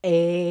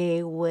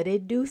Hey, what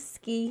it do,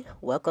 ski?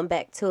 Welcome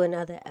back to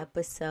another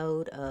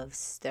episode of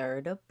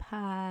Stir the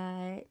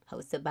Pot,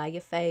 hosted by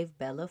your fave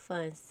Bella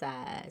Fun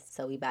Size.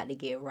 So we about to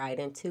get right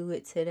into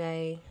it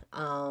today.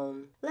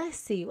 Let's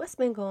see what's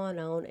been going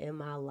on in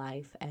my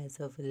life as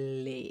of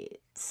late.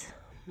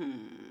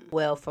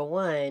 Well, for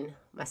one,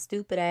 my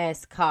stupid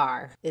ass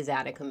car is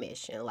out of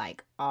commission,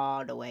 like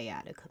all the way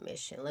out of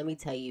commission. Let me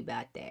tell you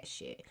about that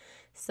shit.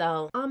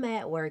 So I'm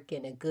at work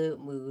in a good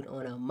mood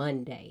on a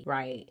Monday,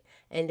 right?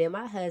 And then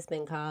my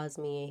husband calls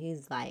me and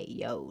he's like,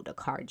 yo, the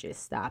car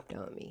just stopped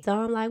on me. So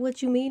I'm like,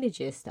 what you mean it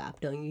just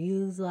stopped on you?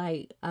 He was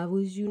like, I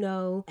was,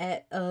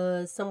 at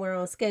somewhere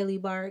on Scaly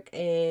Bark,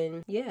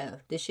 and yeah,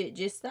 the shit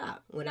just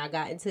stopped. When I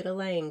got into the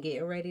lane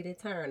getting ready to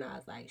turn, I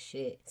was like,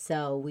 shit.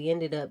 So we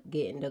ended up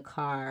getting the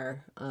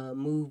car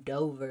moved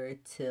over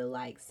to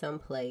like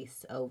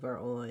someplace over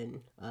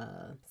on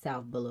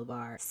South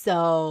Boulevard.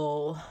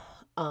 So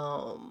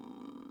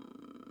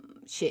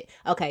shit.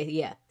 Okay,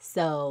 yeah.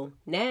 So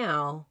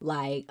now,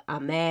 like,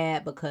 I'm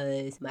mad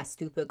because my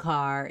stupid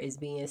car is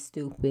being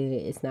stupid.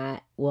 It's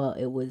not, well,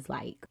 it was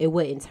like, it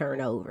wouldn't turn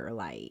over.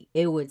 Like,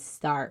 it would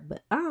start,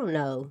 but I don't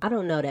know. I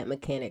don't know that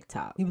mechanic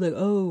talk. You'd be like,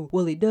 oh,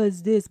 well, it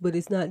does this, but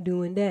it's not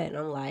doing that. And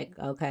I'm like,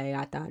 okay,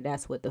 I thought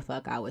that's what the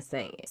fuck I was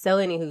saying. So,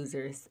 any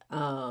hoosers,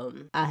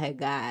 I had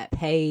got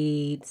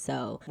paid.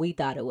 So, we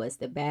thought it was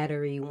the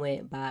battery.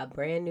 Went by a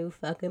brand new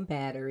fucking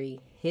battery.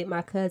 Hit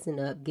my cousin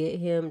up, get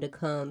him to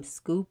come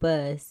scoop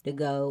us to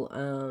go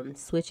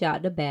switch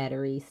out the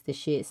batteries. The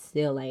shit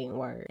still ain't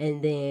work.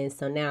 And then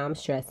so now I'm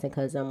stressing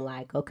because I'm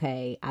like,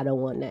 okay, I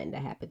don't want nothing to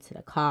happen to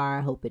the car.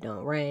 I hope it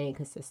don't rain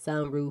because the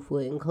sunroof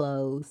wouldn't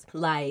close.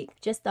 Like,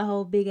 just the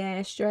whole big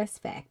ass stress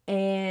fact.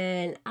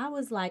 And I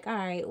was like, all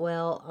right,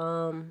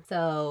 well,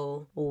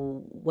 so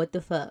what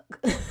the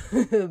fuck?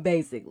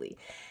 Basically.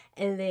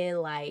 And then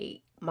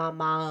like my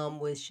mom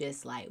was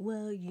just like,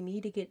 well, you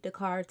need to get the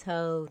car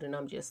towed. And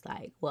I'm just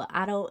like, well,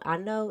 I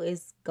know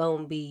it's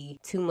gonna be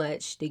too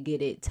much to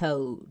get it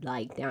towed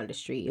like down the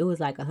street. It was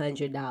like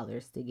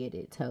 $100 to get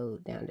it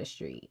towed down the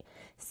street.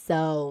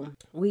 So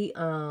we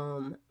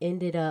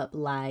ended up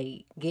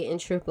like getting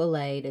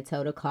AAA to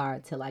tow the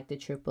car to like the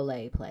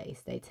AAA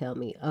place. They tell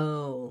me,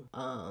 oh,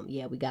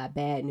 yeah, we got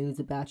bad news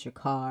about your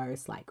car.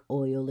 It's like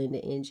oil in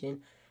the engine.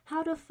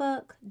 How the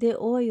fuck did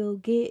oil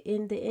get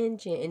in the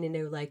engine? And then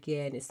they were like,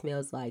 yeah, and it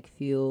smells like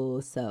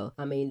fuel. So,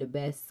 I mean, the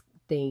best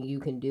thing you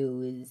can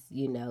do is,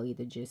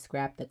 either just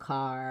scrap the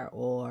car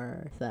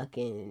or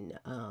fucking,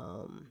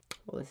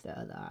 what's the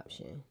other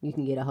option? You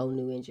can get a whole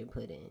new engine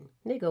put in.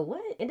 Nigga,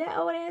 what? In that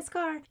old ass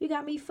car? You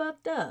got me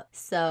fucked up.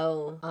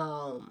 So,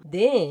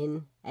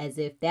 then, as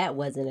if that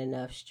wasn't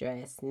enough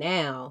stress,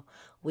 now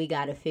we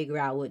got to figure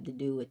out what to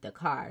do with the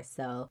car.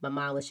 So my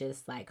mom was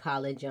just like,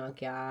 call a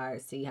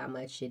junkyard, see how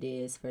much it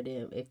is for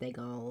them, if they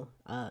gon'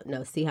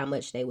 see how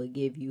much they would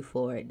give you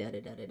for it,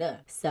 da-da-da-da-da.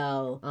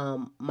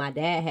 So my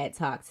dad had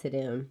talked to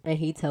them and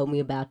he told me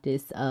about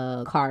this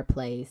car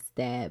place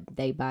that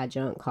they buy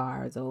junk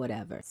cars or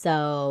whatever.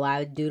 So I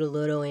would do the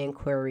little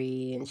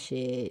inquiry and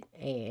shit,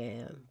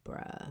 and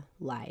bruh,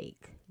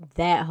 like,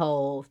 that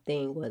whole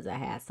thing was a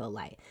hassle.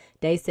 Like,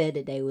 they said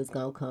that they was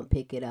gonna come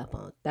pick it up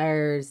on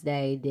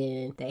Thursday,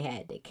 then they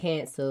had to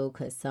cancel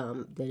because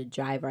the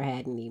driver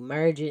had an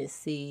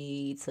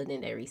emergency, so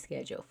then they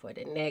rescheduled for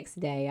the next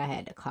day. I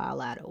had to call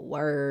out of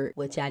work,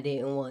 which I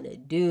didn't want to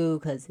do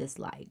because it's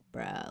like,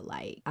 bruh,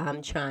 like,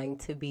 I'm trying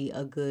to be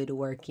a good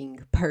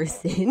working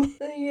person.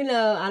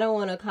 I don't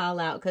want to call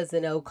out because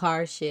of no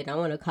car shit. I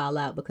want to call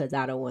out because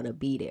I don't want to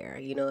be there,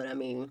 you know what I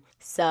mean?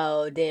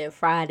 So then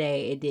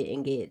Friday it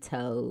didn't get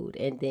towed,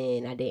 and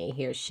then I didn't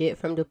hear shit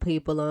from the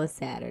people on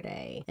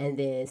Saturday. And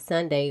then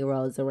Sunday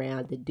rolls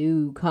around, the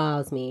dude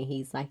calls me and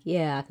he's like,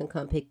 yeah, I can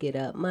come pick it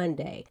up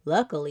Monday.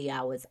 Luckily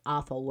I was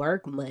off of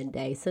work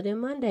Monday, so then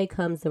Monday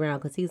comes around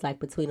because he's like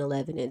between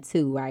 11 and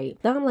 2, right?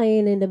 So I'm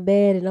laying in the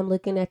bed and I'm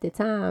looking at the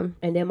time,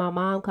 and then my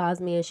mom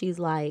calls me and she's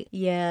like,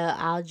 yeah,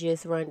 I'll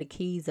just run the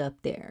keys up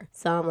there.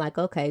 So I'm like,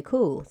 okay,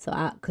 cool.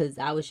 So because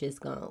I was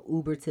just gonna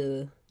Uber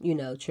to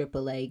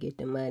AAA, get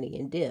the money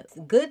and dip.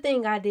 Good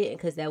thing I didn't,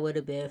 because that would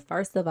have been,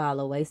 first of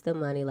all, a waste of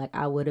money. Like,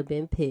 I would have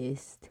been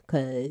pissed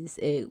because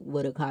it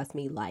would have cost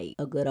me like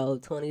a good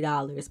old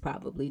 $20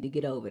 probably to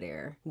get over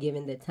there,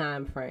 given the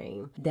time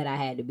frame that I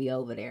had to be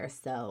over there.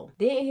 So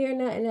didn't hear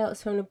nothing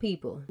else from the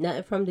people,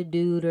 nothing from the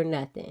dude or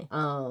nothing.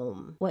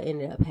 What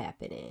ended up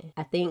happening,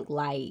 I think,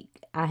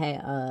 like, I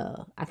had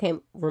I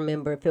can't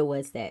remember if it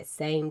was that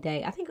same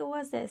day. I think it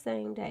was that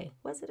same day.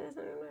 Was it that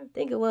same day? I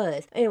think it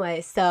was.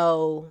 Anyway,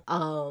 so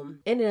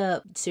ended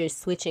up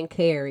just switching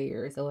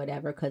carriers or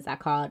whatever because I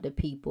called the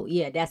people.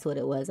 Yeah, that's what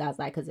it was. I was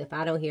like, because if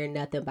I don't hear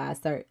nothing by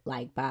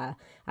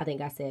I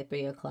think I said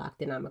 3 o'clock,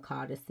 then I'm gonna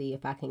call to see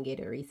if I can get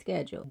it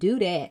rescheduled. Do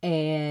that,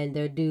 and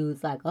the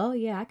dude's like, oh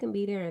yeah, I can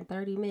be there in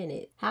 30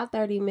 minutes. How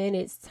 30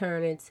 minutes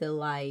turn into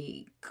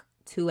like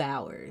 2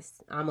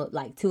 hours.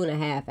 Like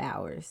 2.5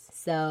 hours.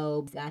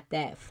 So got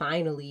that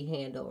finally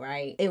handled,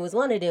 right? It was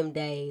one of them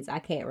days. I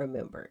can't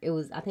remember.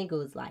 I think it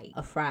was like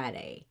a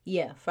Friday.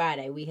 Yeah,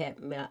 Friday. We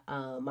had, my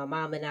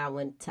mom and I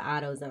went to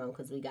AutoZone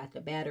because we got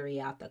the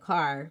battery out the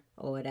car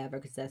or whatever,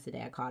 because that's the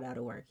day I called out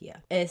of work, yeah.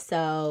 And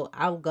so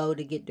I'll go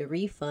to get the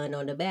refund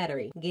on the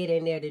battery. Get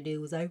in there, the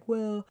dude was like,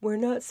 well, we're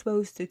not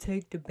supposed to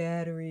take the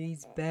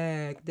batteries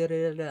back.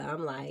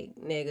 I'm like,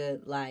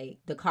 nigga, like,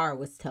 the car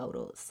was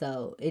totaled,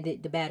 so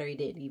the battery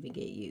didn't even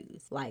get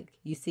used. Like,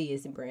 you see,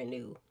 it's brand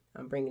new.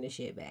 I'm bringing the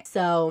shit back.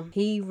 So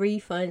he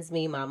refunds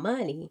me my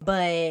money,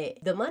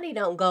 but the money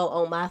don't go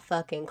on my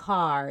fucking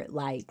card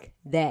like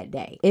that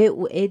day.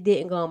 It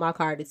didn't go on my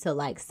card until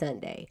like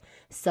Sunday.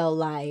 So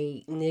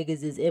like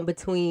niggas is in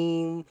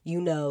between,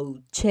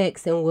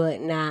 checks and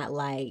whatnot.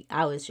 Like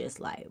I was just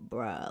like,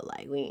 bruh,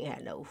 like we ain't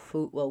had no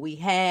food. Well, we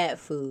had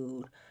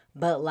food.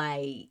 But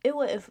like it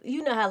was,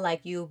 how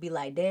like you'll be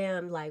like,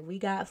 damn, like we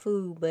got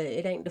food, but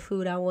it ain't the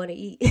food I want to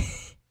eat.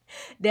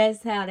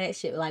 That's how that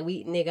shit, like,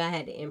 I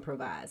had to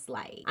improvise.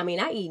 Like, I mean,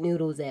 I eat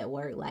noodles at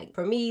work. Like,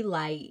 for me,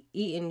 like,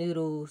 eating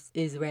noodles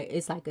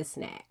it's like a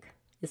snack.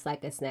 It's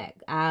like a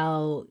snack.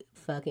 I'll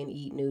fucking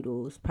eat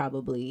noodles,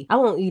 probably. I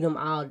won't eat them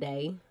all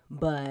day,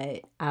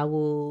 but I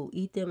will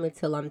eat them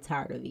until I'm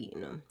tired of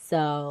eating them.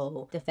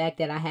 So, the fact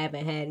that I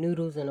haven't had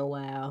noodles in a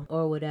while,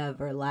 or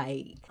whatever,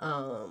 like,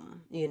 I'll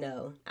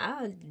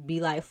be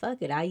like,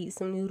 fuck it. I eat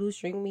some noodles,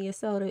 drink me a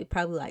soda,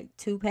 probably like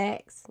 2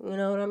 packs, you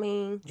know what I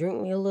mean?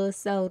 Drink me a little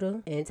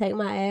soda, and take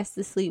my ass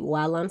to sleep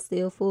while I'm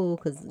still full,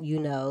 because,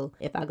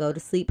 if I go to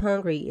sleep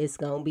hungry, it's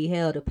gonna be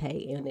hell to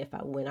pay, and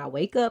when I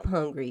wake up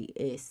hungry,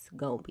 it's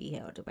gonna be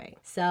hell to pay.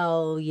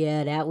 So,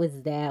 yeah, that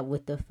was that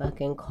with the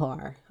fucking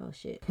car. Oh,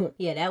 shit.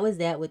 Yeah, that was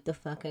that with the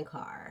fucking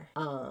car.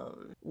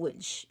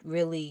 Which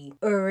really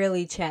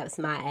chaps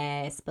my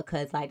ass,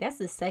 because, like, that's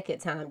the second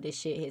time this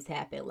shit has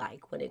happened.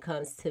 Like, when it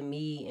comes to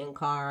me and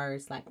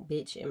cars, like,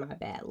 bitch, am I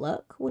bad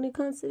luck when it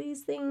comes to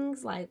these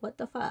things? Like, what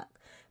the fuck?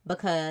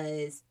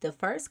 Because the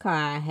first car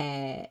I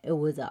had, it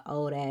was an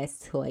old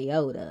ass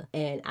Toyota,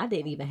 and I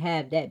didn't even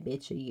have that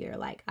bitch a year.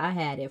 Like, I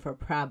had it for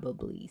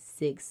probably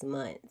 6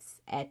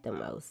 months at the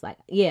most. Like,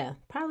 yeah,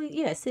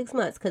 probably, 6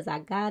 months, because I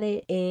got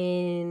it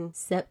in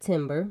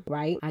September,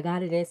 right? I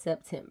got it in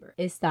September.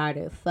 It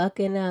started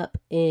fucking up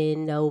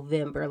in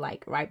November,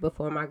 like right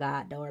before my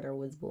goddaughter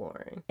was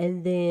born.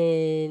 And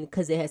then,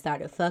 because it had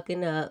started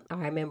fucking up, I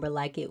remember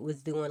like it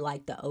was doing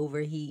like the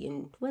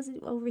overheating. Was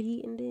it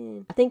overheating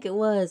then? I think it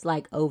was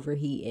like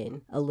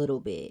overheating a little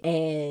bit.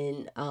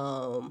 And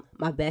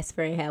my best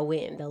friend had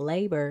went into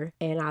labor,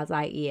 and I was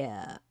like,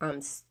 yeah,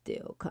 I'm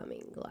still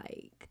coming.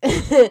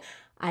 Like,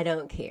 I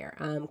don't care.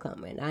 I'm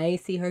coming. I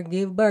ain't see her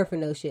give birth or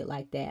no shit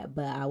like that.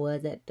 But I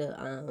was at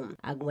the,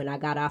 when I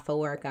got off of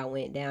work, I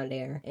went down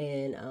there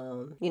and,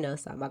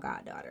 saw my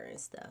goddaughter and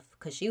stuff.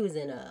 Because she was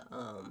in a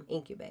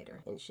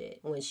incubator and shit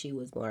when she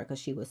was born, because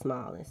she was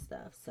small and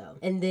stuff. So,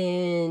 and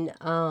then,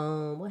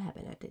 what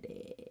happened after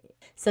that?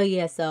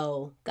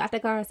 So got the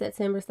car in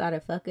September,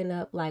 started fucking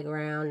up like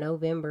around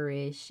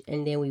November-ish.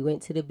 And then we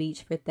went to the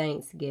beach for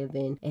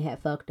Thanksgiving. It had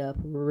fucked up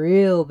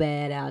real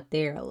bad out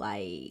there.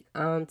 Like,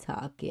 I'm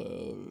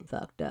talking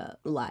fucked up.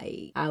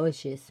 Like, I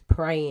was just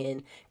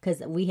praying,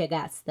 because we had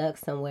got stuck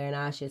somewhere, and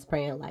I was just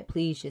praying, like,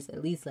 please just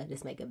at least let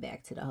us make it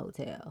back to the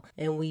hotel.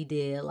 And we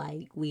did.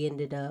 Like, we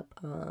ended up,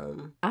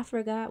 I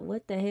forgot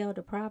what the hell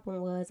the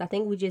problem was. I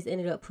think we just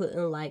ended up putting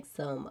like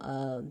some,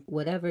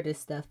 whatever the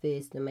stuff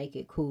is to make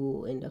it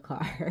cool in the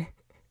car.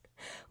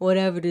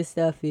 Whatever the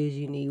stuff is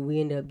you need,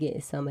 we ended up getting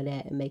some of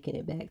that and making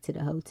it back to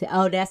the hotel.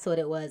 Oh, that's what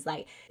it was.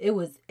 Like,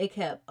 it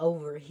kept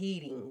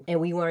overheating,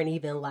 and we weren't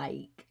even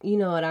like, you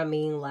know what I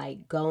mean,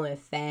 like going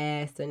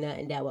fast or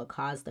nothing that would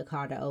cause the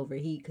car to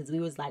overheat, because we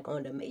was like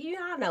on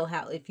y'all know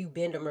how, if you've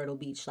been to Myrtle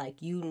Beach,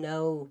 like, you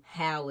know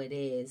how it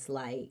is,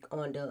 like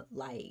on the,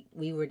 like,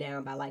 we were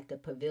down by like the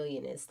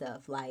pavilion and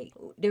stuff. Like,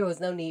 there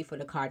was no need for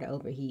the car to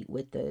overheat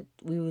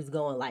we was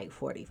going like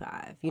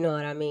 45, you know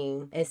what I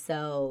mean? And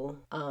so,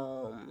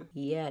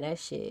 yeah, that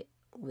shit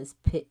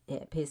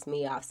had pissed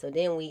me off. So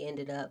then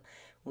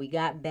we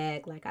got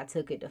back, like, I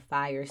took it to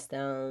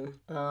Firestone.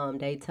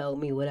 They told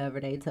me whatever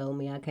they told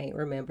me. I can't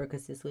remember,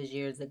 because this was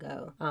years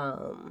ago.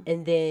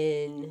 And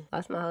then,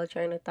 lost my whole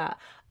train of thought.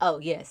 Oh,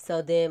 yes.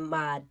 So then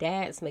my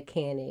dad's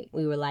mechanic,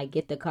 we were like,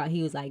 get the car.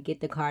 He was like, get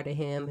the car to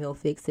him. He'll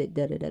fix it,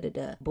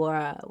 da-da-da-da-da.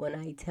 Boy, when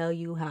I tell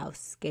you how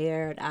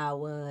scared I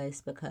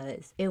was,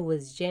 because it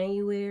was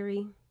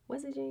January.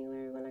 Was it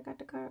January when I got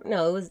the car?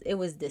 No, it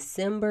was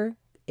December.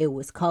 It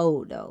was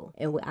cold though,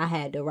 and I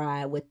had to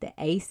ride with the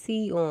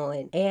AC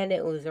on, and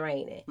it was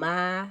raining.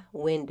 My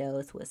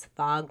windows was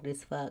fogged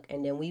as fuck,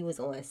 and then we was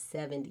on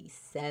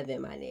 77,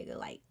 my nigga.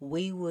 Like,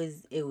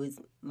 it was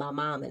my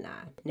mom and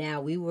I.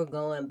 Now, we were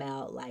going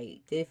about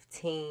like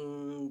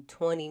 15,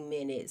 20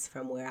 minutes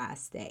from where I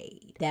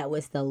stayed. That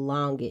was the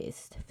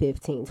longest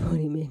 15,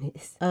 20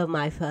 minutes of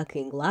my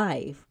fucking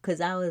life,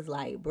 because I was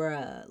like,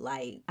 bruh,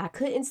 like, I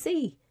couldn't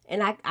see.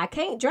 And I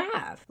can't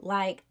drive.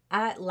 Like,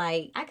 I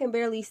can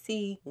barely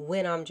see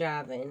when I'm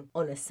driving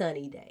on a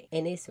sunny day.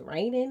 And it's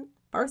raining.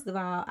 First of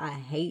all, I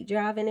hate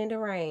driving in the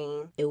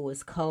rain. It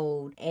was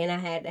cold and I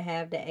had to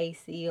have the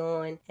AC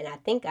on, and I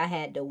think I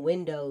had the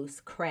windows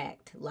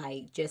cracked,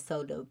 like just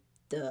so the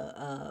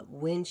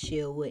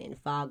windshield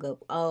wouldn't fog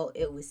up. Oh,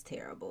 it was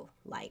terrible.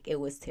 Like, it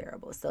was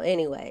terrible. So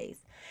anyways,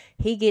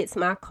 he gets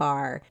my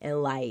car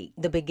in like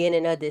the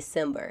beginning of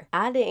December.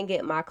 I didn't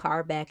get my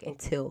car back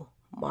until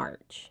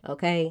March,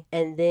 okay?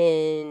 And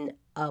then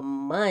a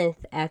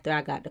month after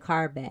I got the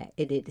car back,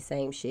 it did the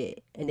same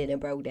shit, and then it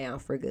broke down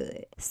for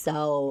good.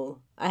 So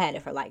I had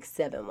it for like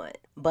 7 months,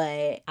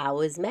 but I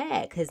was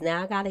mad because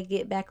now I gotta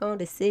get back on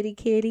the city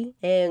kitty.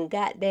 And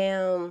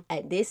goddamn,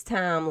 at this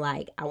time,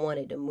 like, I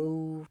wanted to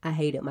move. I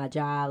hated my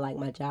job. Like,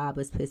 my job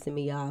was pissing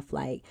me off.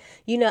 Like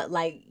you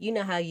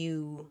know how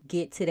you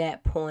get to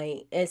that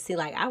point and see,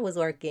 like, I was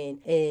working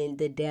in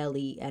the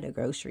deli at a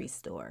grocery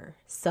store,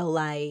 so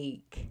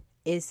like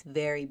it's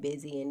very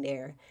busy in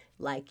there.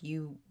 Like,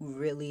 you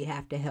really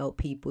have to help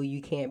people.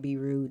 You can't be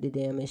rude to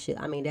them and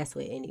shit. I mean, that's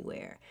with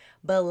anywhere.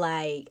 But,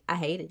 like, I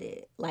hated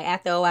it. Like,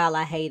 after a while,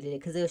 I hated it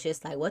because it was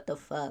just like, what the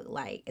fuck?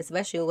 Like,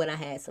 especially when I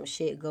had some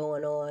shit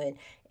going on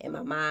and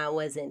my mind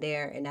wasn't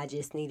there and I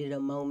just needed a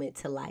moment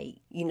to, like,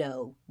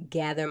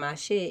 gather my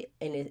shit.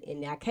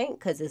 And I can't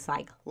because it's,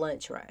 like,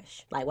 lunch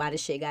rush. Like, why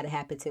this shit got to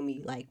happen to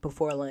me, like,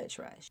 before lunch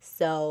rush?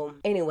 So,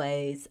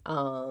 anyways,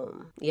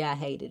 yeah, I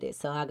hated it.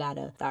 So, I got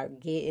to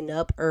start getting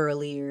up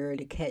earlier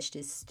to catch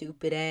this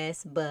stupid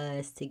ass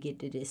bus to get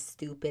to this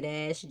stupid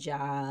ass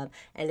job.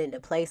 And then the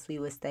place we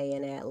were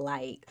staying at,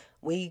 like,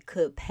 we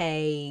could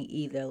pay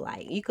either,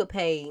 like, you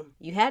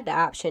had the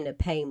option to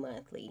pay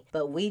monthly,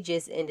 but we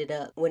just ended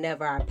up,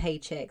 whenever our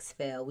paychecks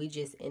fell, we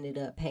just ended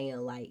up paying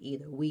like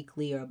either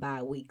weekly or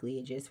bi-weekly.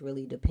 It just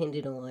really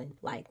depended on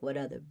like what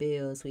other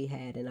bills we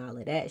had and all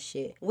of that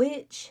shit,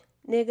 which,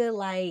 nigga,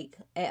 like,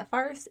 at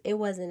first it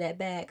wasn't that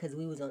bad because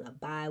we was on a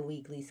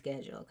bi-weekly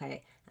schedule.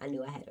 Okay, I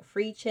knew I had a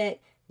free check.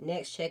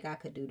 Next check I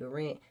could do the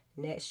rent.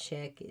 Next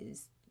check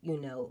is,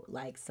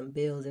 like some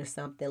bills or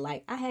something.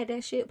 Like, I had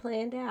that shit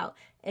planned out.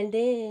 And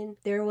then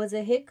there was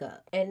a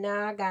hiccup. And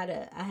now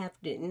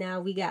now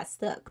we got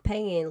stuck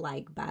paying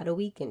like by the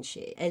week and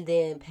shit. And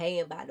then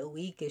paying by the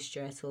week is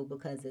stressful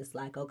because it's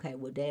like, okay,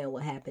 well, damn,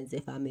 what happens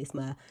if I miss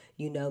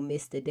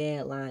the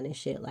deadline and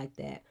shit like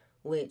that?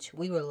 Which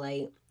we were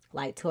late.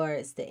 Like,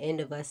 towards the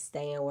end of us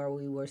staying where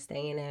we were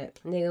staying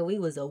at, nigga, we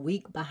was a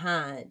week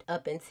behind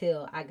up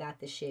until I got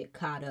the shit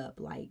caught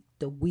up. Like,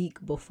 the week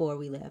before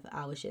we left,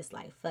 I was just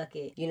like, fuck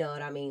it. You know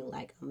what I mean?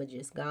 Like, I'm gonna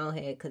just go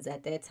ahead, because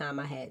at that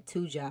time I had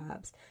 2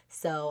 jobs.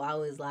 So I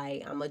was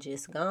like, I'm gonna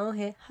just go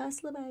ahead,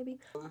 hustler, baby.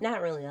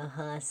 Not really a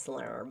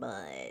hustler,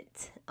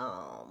 but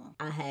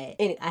I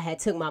had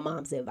took my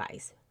mom's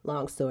advice.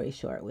 Long story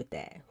short with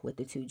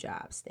the 2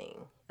 jobs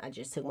thing. I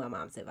just took my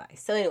mom's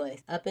advice. So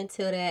anyways, up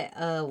until that,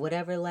 not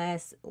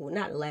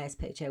the last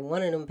paycheck,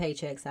 one of them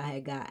paychecks I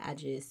had got,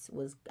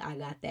 I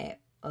got that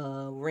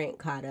rent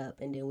caught up,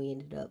 and then we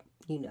ended up,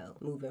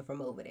 moving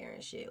from over there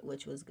and shit,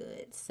 which was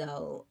good.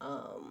 So,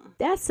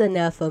 that's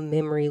enough of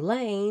memory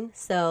lane.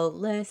 So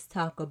let's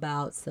talk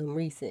about some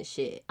recent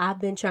shit. I've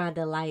been trying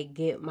to like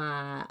get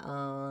my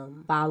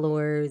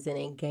followers and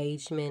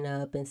engagement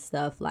up and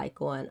stuff,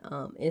 like on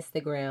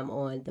Instagram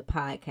on the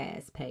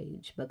podcast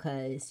page,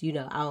 because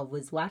I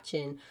was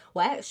watching.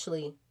 Well,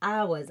 actually,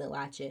 I wasn't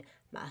watching.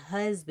 My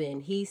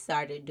husband, he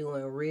started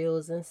doing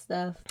reels and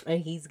stuff, and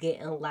he's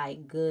getting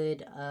like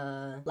good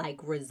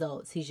like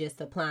results. He's just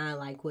applying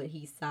like what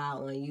he saw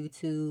on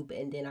YouTube.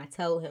 And then I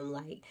told him,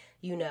 like,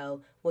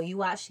 when you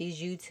watch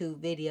these YouTube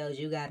videos,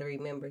 you got to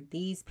remember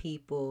these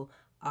people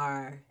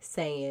are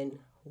saying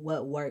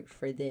what worked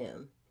for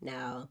them.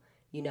 Now,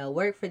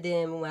 work for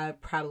them. I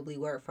probably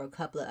work for a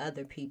couple of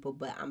other people,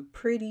 but I'm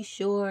pretty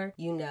sure,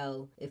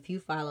 if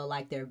you follow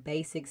like their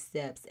basic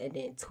steps and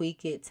then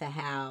tweak it to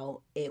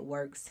how it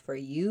works for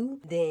you,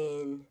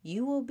 then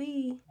you will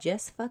be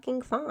just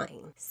fucking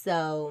fine.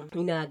 So,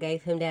 I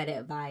gave him that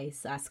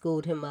advice. I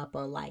schooled him up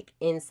on like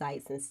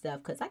insights and stuff,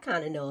 because I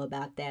kind of know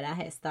about that. I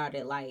had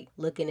started like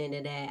looking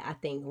into that, I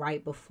think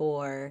right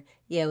before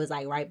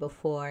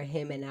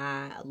him and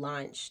I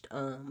launched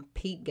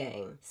Peak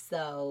Game.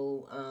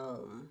 So,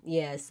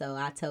 so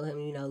I told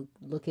him,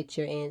 look at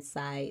your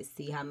insights,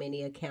 see how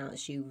many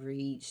accounts you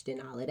reached and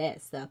all of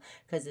that stuff.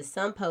 Because there's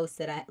some posts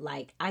that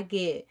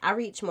I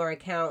reach more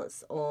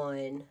accounts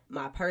on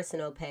my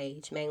personal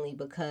page, mainly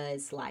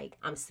because like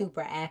I'm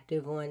super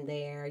active on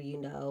there.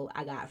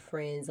 I got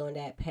friends on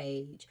that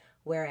page.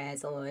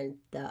 Whereas on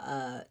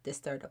the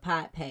Stir the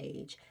Pot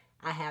page,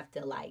 I have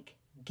to like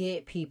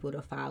get people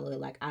to follow it.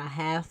 Like, I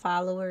have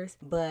followers,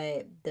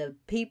 but the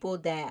people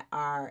that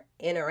are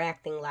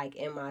interacting like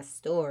in my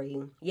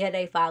story, yeah,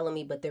 they follow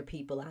me, but they're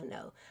people I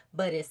know.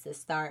 But it's the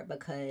start,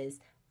 because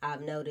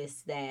I've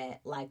noticed that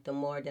like the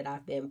more that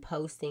I've been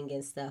posting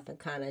and stuff and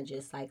kind of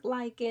just like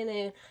liking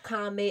and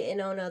commenting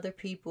on other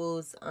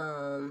people's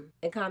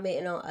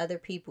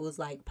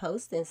like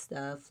posts and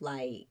stuff,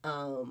 like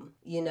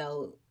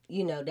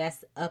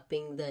that's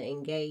upping the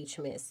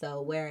engagement.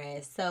 So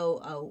whereas,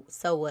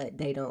 so what,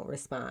 they don't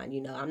respond,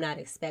 I'm not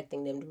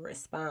expecting them to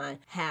respond.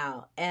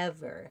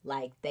 However,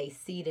 like, they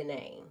see the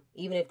name.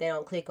 Even if they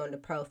don't click on the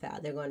profile,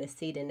 they're going to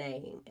see the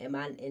name.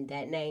 And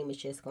that name is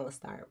just going to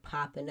start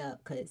popping up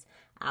because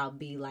I'll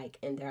be like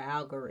in their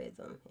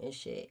algorithm and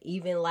shit.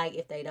 Even like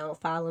if they don't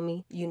follow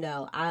me,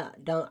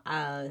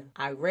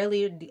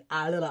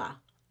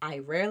 I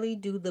rarely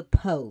do the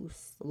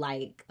post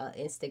like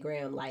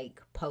Instagram,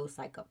 like post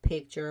like a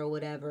picture or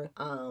whatever.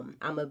 I'm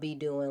gonna be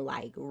doing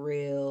like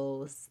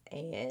reels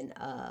and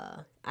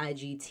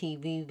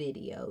IGTV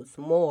videos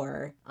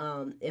more.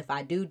 If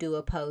I do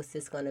a post,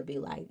 it's gonna be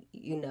like,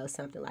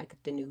 something like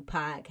the new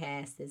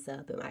podcast is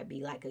up. It might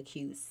be like a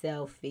cute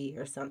selfie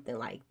or something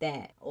like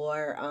that.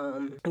 Or,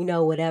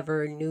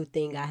 whatever new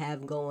thing I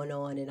have going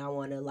on and I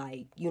want to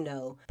like,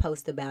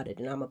 post about it,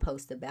 and I'm gonna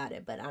post about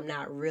it. But I'm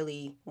not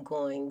really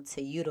going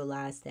to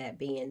utilize that,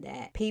 being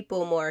that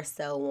people more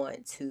so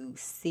want to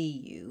see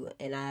you.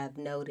 And I've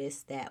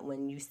noticed that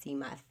when you see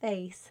my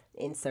face,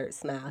 insert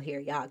smile here,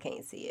 y'all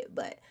can't see it,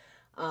 but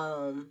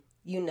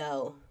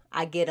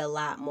I get a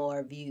lot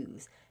more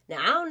views.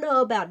 Now, I don't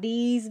know about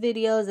these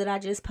videos that I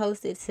just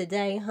posted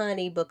today,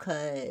 honey,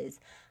 because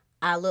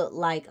I look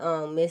like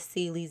Miss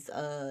Celie's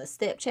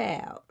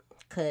stepchild.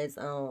 Because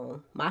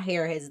my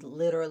hair has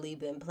literally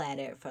been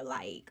plaited for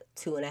like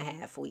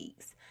 2.5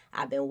 weeks.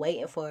 I've been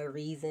waiting for a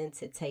reason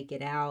to take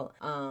it out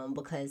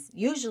because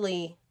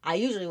I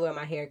usually wear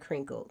my hair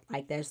crinkled.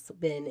 Like, that's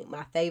been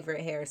my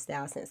favorite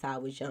hairstyle since I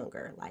was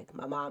younger. Like,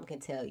 my mom can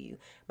tell you.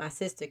 My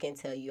sister can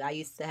tell you. I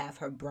used to have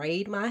her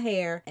braid my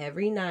hair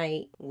every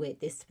night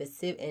with this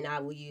specific, and I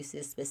would use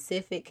this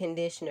specific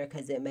conditioner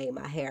because it made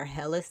my hair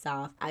hella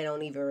soft. I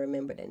don't even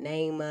remember the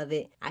name of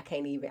it.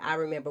 I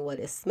remember what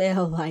it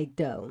smelled like,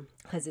 though,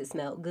 because it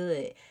smelled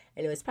good.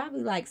 And it was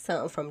probably like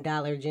something from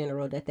Dollar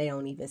General that they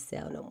don't even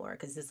sell no more,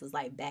 because this was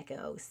like back in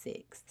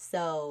 2006.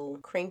 So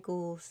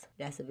crinkles,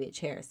 that's a bitch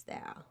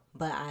hairstyle.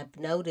 But I've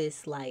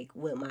noticed, like,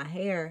 with my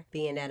hair,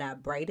 being that I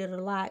braid it a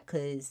lot,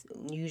 because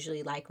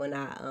usually, like, when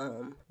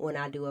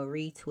I do a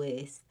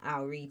retwist,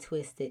 I'll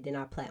retwist it, then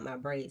I plait my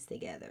braids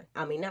together.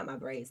 I mean, not my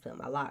braids, but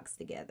my locks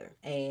together.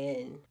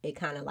 And it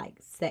kind of, like,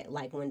 set,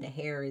 like, when the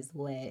hair is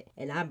wet,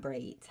 and I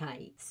braid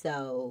tight.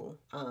 So,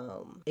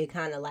 it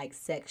kind of, like,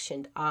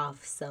 sectioned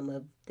off some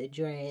of the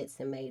dreads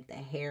and made the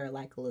hair,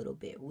 like, a little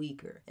bit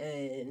weaker.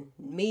 And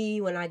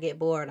me, when I get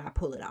bored, I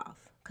pull it off.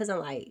 Because I'm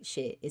like,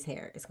 shit, it's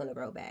hair. It's going to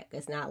grow back.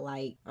 It's not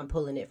like I'm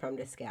pulling it from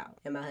the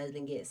scalp. And my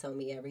husband gets on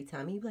me every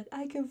time. He's like,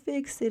 I can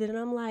fix it. And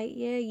I'm like,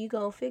 yeah, you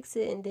going to fix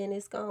it. And then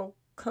it's going to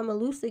come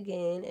loose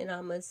again. And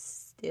I'm going to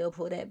still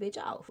pull that bitch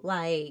off.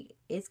 Like,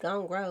 it's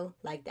going to grow.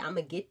 Like, I'm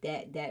going to get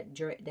that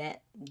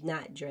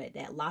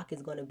lock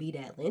is going to be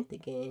that length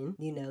again.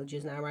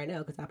 Just not right now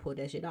because I pulled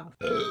that shit off.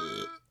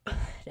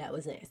 That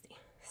was nasty.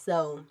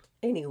 So,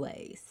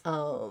 anyways,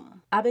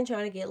 I've been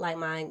trying to get like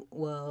my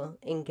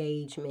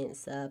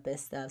engagements up and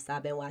stuff. So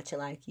I've been watching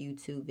like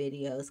YouTube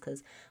videos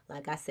because,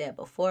 like I said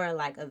before,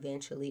 like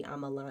eventually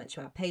I'm gonna launch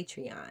my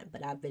Patreon.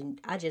 But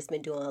I just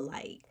been doing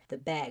like the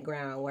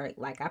background work.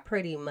 Like, I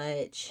pretty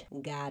much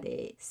got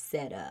it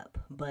set up.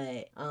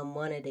 But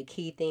one of the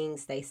key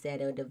things they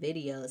said in the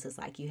videos is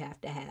like you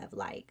have to have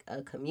like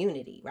a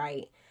community,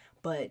 right?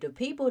 But the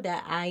people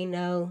that I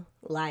know,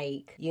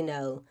 like,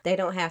 they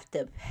don't have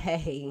to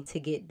pay to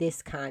get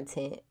this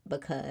content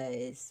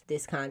because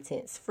this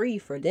content's free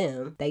for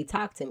them. They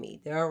talk to me.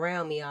 They're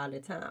around me all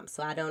the time.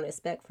 So I don't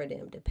expect for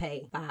them to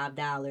pay $5,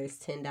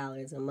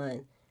 $10 a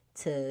month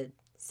to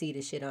see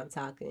the shit I'm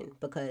talking,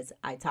 because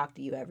I talk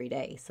to you every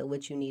day. So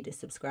what you need to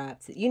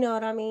subscribe to, you know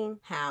what I mean?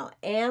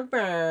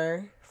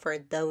 However, for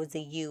those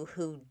of you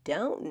who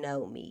don't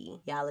know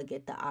me, y'all will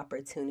get the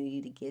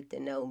opportunity to get to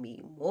know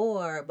me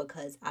more,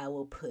 because I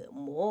will put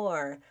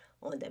more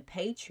on the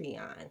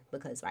Patreon,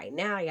 because right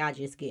now y'all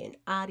just getting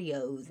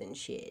audios and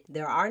shit.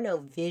 There are no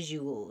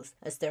visuals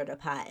of Stir the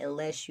Pot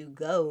unless you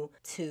go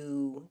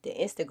to the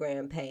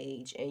Instagram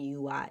page and you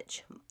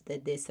watch the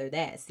This or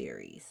That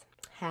series.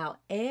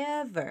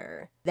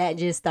 However, that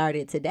just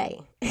started today.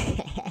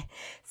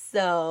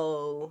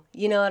 So,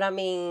 you know what I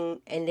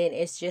mean? And then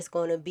it's just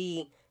going to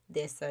be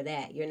this or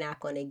that. You're not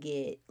going to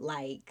get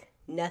like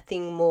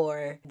nothing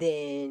more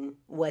than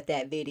what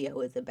that video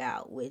is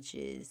about, which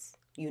is,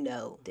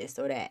 this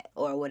or that,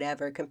 or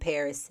whatever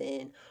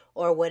comparison,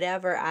 or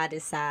whatever I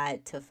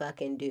decide to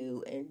fucking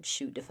do and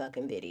shoot the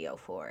fucking video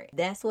for it.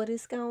 That's what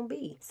it's gonna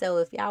be. So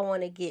if y'all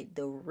want to get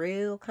the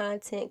real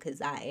content,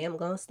 because I am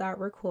gonna start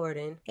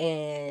recording,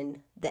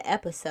 and the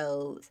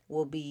episodes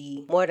will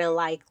be more than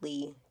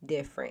likely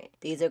different.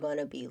 These are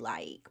gonna be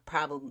like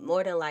probably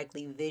more than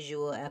likely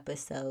visual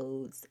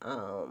episodes.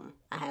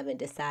 I haven't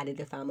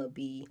decided if I'm gonna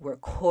be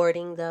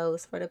recording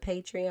those for the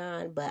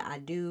Patreon, but I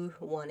do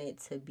want it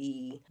to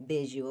be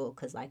visual,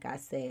 because like I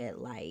said,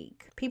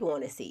 like, people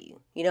want to see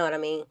you. You know know what I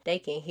mean? They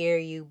can hear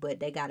you, but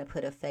they got to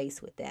put a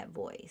face with that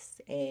voice.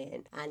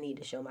 And I need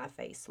to show my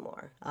face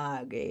more.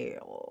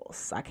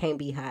 Girls, I can't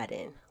be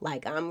hiding.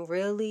 Like, I'm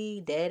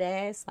really dead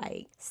ass,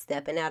 like,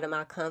 stepping out of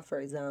my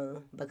comfort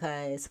zone,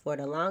 because for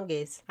the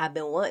longest, I've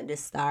been wanting to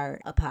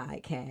start a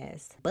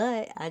podcast,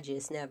 but I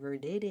just never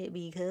did it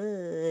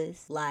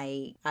because,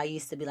 like, I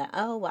used to be like,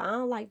 oh, well, I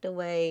don't like the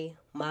way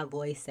my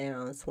voice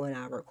sounds when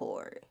I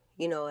record.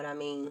 You know what I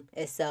mean?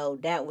 And so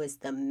that was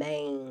the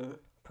main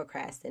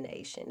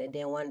procrastination. And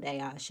then one day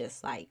I was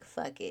just like,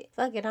 fuck it,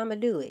 I'ma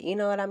do it. You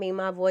know what I mean?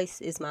 My voice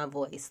is my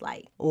voice.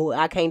 Like, oh,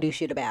 I can't do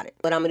shit about it.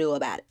 What I'm gonna do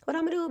about it? I'm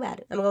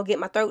gonna go get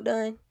my throat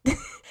done.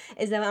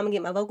 Is that I'm gonna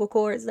get my vocal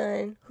cords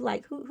done?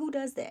 Like, who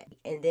does that?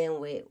 And then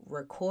with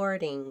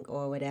recording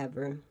or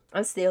whatever,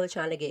 I'm still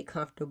trying to get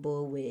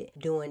comfortable with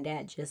doing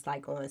that, just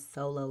like on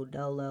solo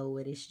dolo,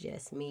 where it's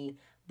just me.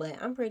 But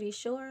I'm pretty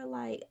sure,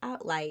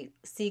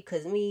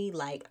 cause me,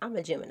 like, I'm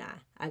a Gemini.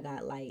 I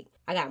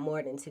got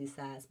more than two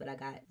sides, but I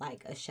got,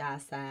 like, a shy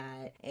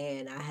side,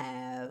 and I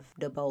have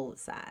the bold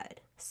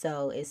side.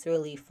 So it's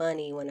really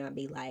funny when I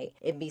be like,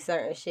 it be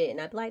certain shit, and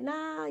I be like,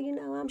 nah,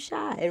 I'm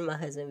shy. And my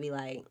husband be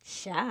like,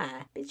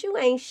 shy? Bitch, you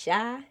ain't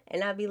shy.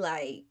 And I be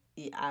like,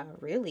 I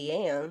really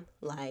am.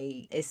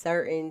 Like, it's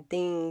certain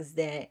things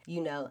that,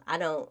 I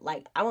don't,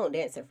 like, I won't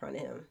dance in front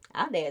of him.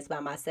 I'll dance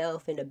by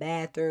myself in the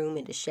bathroom,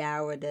 in the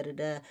shower,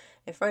 da-da-da.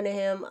 In front of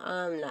him,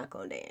 I'm not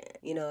gonna dance.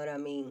 You know what I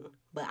mean?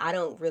 But I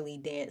don't really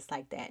dance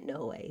like that,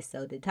 no way.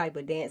 So the type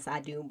of dance I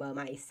do by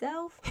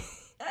myself,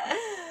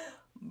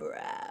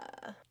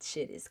 bruh,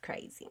 shit is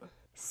crazy.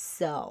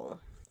 So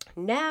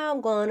now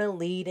I'm gonna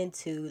lead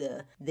into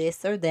the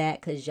this or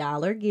that, because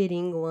y'all are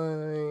getting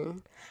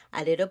one.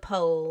 I did a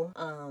poll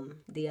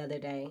the other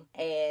day,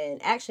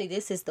 and actually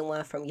this is the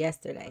one from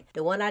yesterday.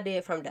 The one I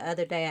did from the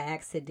other day, I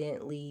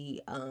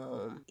accidentally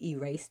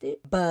erased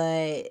it,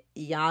 but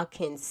y'all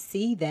can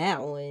see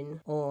that one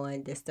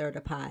on the Stir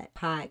the Pot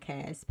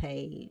podcast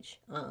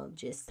page.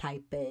 Just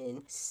type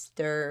in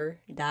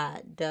stir.the.pot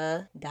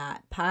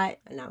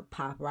and I'll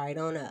pop right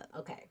on up.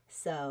 Okay,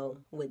 so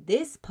with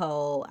this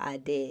poll I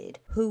did,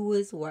 who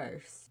was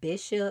worse,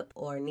 Bishop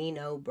or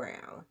Nino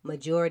Brown?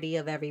 Majority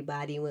of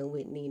everybody went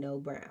with Nino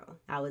Brown.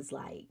 I was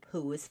like,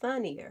 who was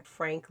funnier,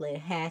 Franklin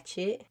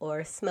Hatchet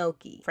or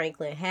Smokey?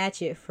 Franklin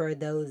Hatchet, for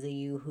those of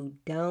you who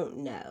don't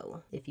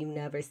know, if you've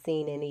never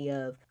seen any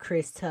of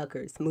Chris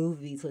Tucker's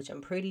movies, which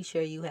I'm pretty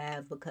sure you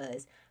have,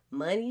 because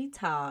Money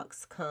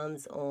Talks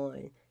comes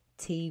on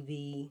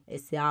TV.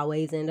 It's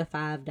always in the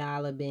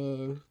 $5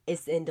 bin.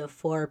 It's in the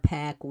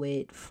 4-pack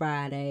with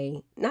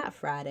Friday. Not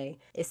Friday.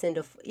 It's in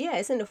the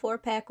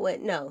 4-pack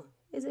with, no.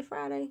 Is it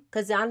Friday?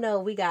 Because I know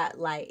we got,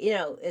 like,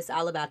 it's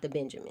all about the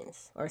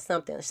Benjamins or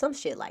something, some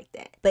shit like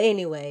that. But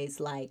anyways,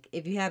 like,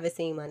 if you haven't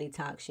seen Money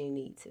Talks, you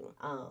need to.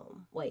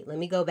 Wait, let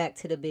me go back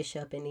to the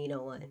Bishop and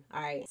Nino one.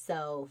 All right.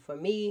 So for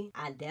me,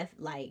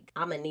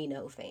 I'm a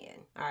Nino fan.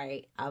 All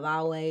right. I've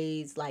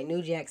always, like,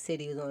 New Jack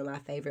City was one of my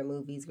favorite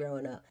movies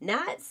growing up.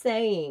 Not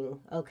saying,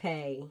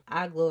 okay,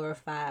 I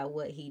glorify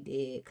what he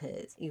did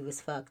because he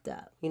was fucked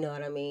up. You know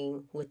what I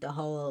mean? With the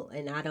whole,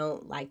 and I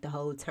don't like the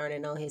whole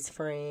turning on his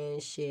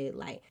friends shit.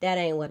 Like, that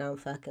ain't what I'm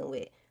fucking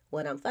with.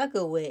 What I'm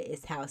fucking with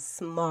is how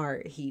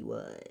smart he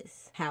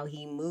was, how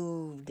he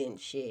moved and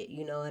shit.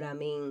 You know what I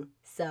mean?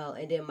 So,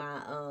 and then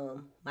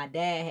my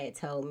dad had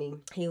told me,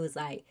 he was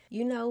like,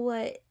 you know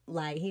what?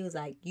 Like, he was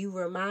like, you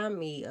remind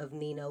me of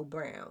Nino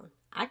Brown.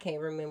 I can't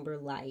remember,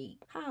 like,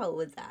 how old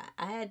was I?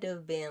 I had to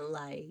have been,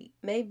 like,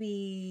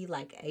 maybe,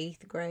 like,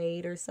 8th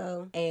grade or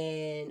so.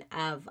 And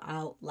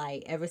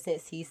ever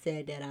since he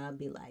said that, I'll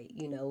be like,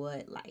 you know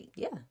what? Like,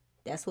 yeah.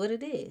 That's what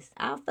it is.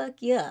 I'll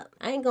fuck you up.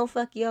 I ain't gonna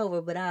fuck you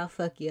over, but I'll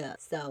fuck you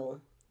up. So,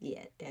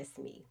 yeah, that's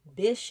me.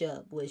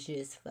 Bishop was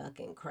just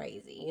fucking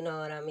crazy. You know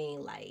what I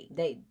mean? Like,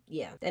 that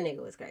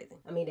nigga was crazy.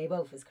 I mean, they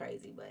both was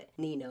crazy, but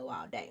Nino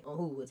all day on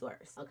who was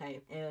worse. Okay?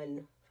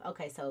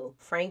 So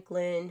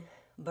Franklin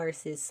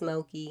versus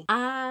Smokey.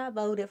 I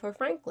voted for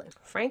Franklin.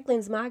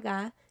 Franklin's my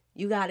guy.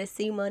 You gotta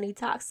see Money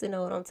Talks to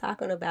know what I'm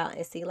talking about,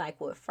 and see, like,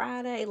 with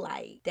Friday,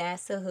 like,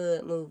 that's a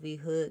hood movie,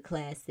 hood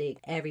classic.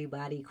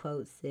 Everybody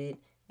quotes it.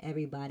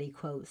 Everybody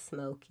quotes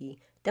Smokey.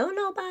 Don't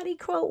nobody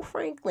quote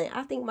Franklin.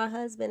 I think my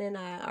husband and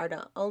I are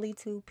the only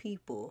two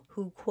people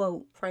who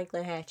quote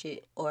Franklin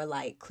Hatchet or,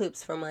 like,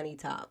 clips from Money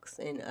Talks,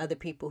 and other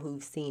people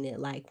who've seen it,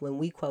 like, when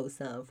we quote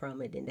something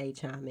from it, then they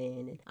chime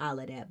in and all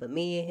of that. But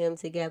me and him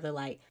together,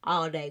 like,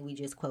 all day we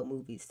just quote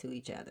movies to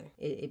each other.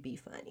 It'd be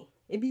funny.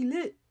 It'd be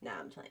lit. Nah,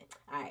 I'm playing.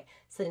 All right.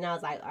 So then I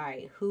was like, all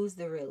right, who's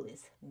the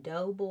realest?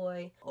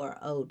 Doughboy or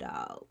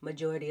O-Dog?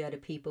 Majority of the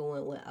people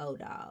went with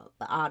O-Dog.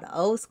 But all the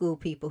old school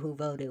people who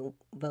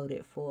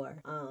voted for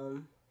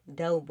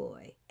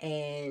Doughboy.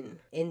 And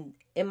in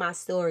my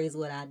stories,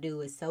 what I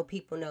do is, so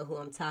people know who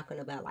I'm talking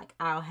about. Like,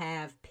 I'll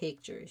have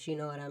pictures, you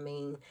know what I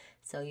mean?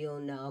 So you'll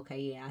know, okay,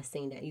 yeah, I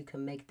seen that. You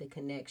can make the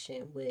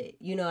connection with,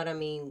 you know what I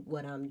mean,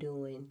 what I'm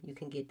doing. You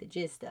can get the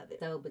gist of it.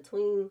 So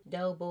between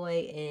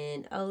Doughboy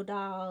and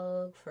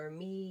O-Dog, for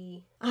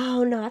me,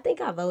 oh no, I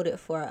think I voted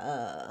for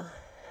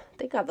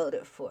think I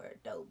voted for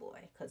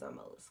Doughboy because I'm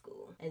old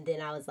school. And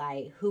then I was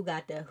like, who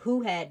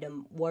had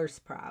the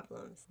worst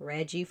problems?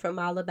 Reggie from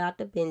All About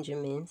the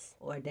Benjamins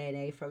or Day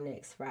Day from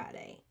Next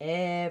Friday?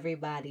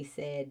 Everybody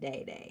said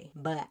Day Day.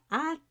 But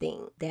I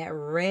think that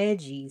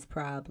Reggie's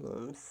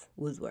problems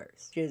was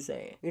worse. Just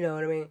saying. You know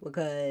what I mean?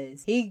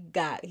 Because he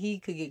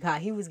could get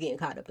caught. He was getting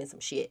caught up in some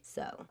shit.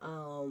 So,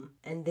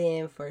 and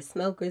then for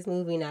Smoker's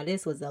movie, now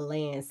this was a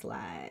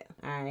landslide.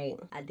 All right.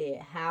 I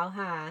did How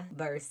High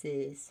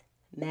versus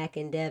Mac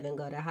and Devin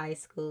Go to High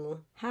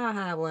School. How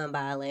High won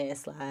by a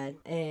landslide.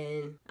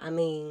 And I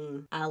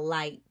mean, I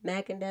like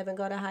Mac and Devin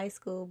Go to High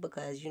School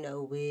because, you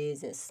know,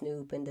 Wiz and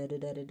Snoop and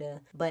da-da-da-da-da.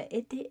 But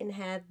it didn't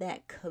have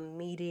that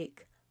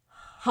comedic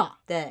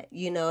that,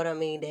 you know what I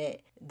mean,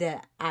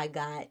 that I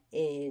got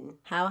in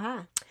How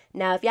High.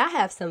 Now, if y'all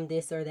have some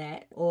this or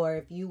that, or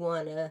if you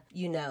want to,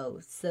 you know,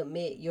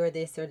 submit your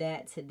this or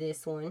that to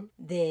this one,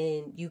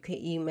 then you can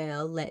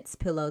email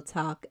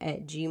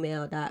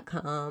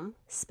letzpillowtawk@gmail.com,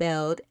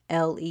 spelled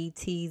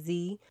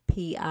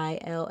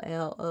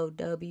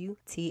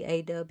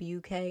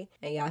letzpillowtawk,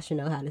 and y'all should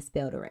know how to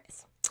spell the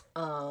rest.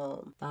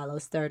 Follow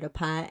Stir the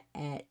Pot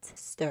at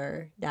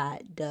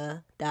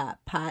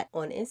stir.the.pot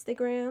on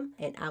Instagram,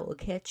 and I will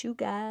catch you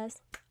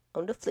guys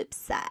on the flip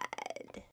side.